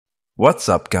What's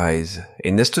up guys?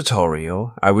 In this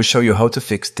tutorial, I will show you how to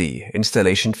fix the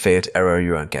installation failed error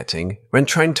you are getting when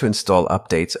trying to install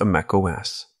updates on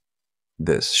macOS.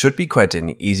 This should be quite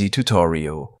an easy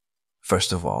tutorial.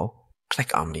 First of all,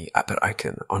 click on the Apple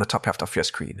icon on the top left of your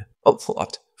screen,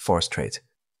 Alt 4 straight.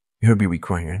 You will be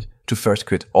required to first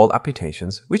quit all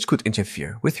applications which could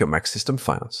interfere with your Mac system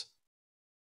files.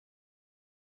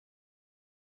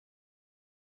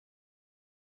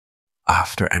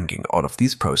 After ending all of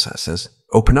these processes,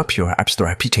 open up your App Store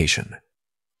application.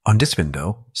 On this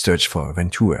window, search for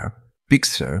Ventura, Big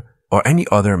Sur, or any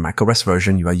other macOS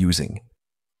version you are using.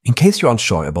 In case you're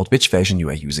unsure about which version you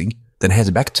are using, then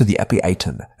head back to the Apple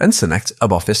icon and select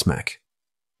Above this Mac.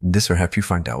 This will help you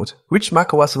find out which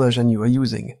macOS version you are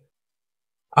using.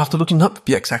 After looking up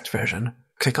the exact version,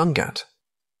 click on Get.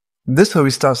 This will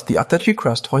restart the update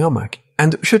request for your Mac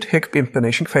and should fix the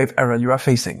installation failed error you are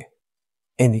facing.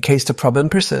 In case the problem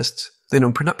persists, then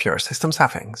open up your system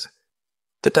settings.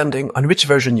 Depending on which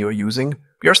version you are using,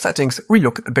 your settings will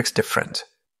look a bit different.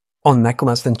 On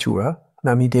macOS Ventura,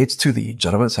 navigate to the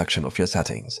General section of your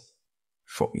settings.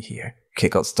 Over here,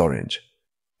 click on Storage.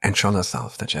 Ensure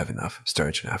yourself that you have enough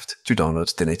storage left to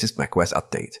download the latest macOS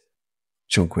update.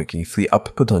 To quickly free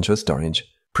up potential storage,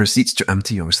 proceed to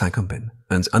empty your recycle bin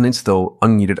and uninstall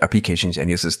unneeded applications in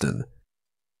your system.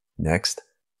 Next,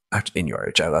 in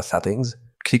your Java settings,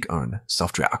 click on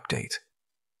Software Update.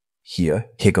 Here,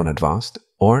 click on Advanced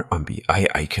or on the eye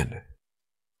icon.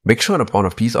 Make sure that one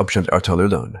of these options are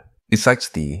toggled on, besides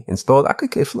the Install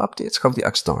Application Updates from the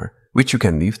App Store, which you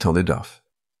can leave toggled off.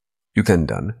 You can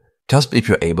then test if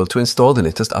you're able to install the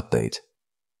latest update.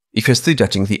 If you're still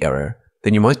getting the error,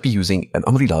 then you might be using an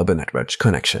unreliable network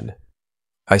connection.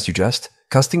 I suggest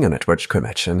casting a network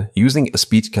connection using a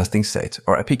speed casting set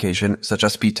or application such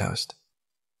as Speedtest.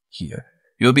 Here,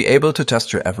 you'll be able to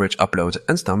test your average upload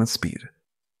and download speed.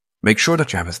 Make sure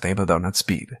that you have a stable download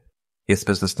speed. This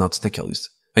business not stickers,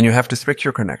 and you have to restrict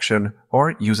your connection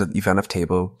or use an event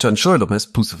table to ensure the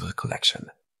most possible connection.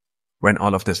 When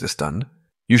all of this is done,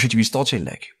 you should restart your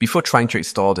leg before trying to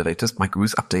install the latest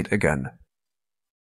macOS update again.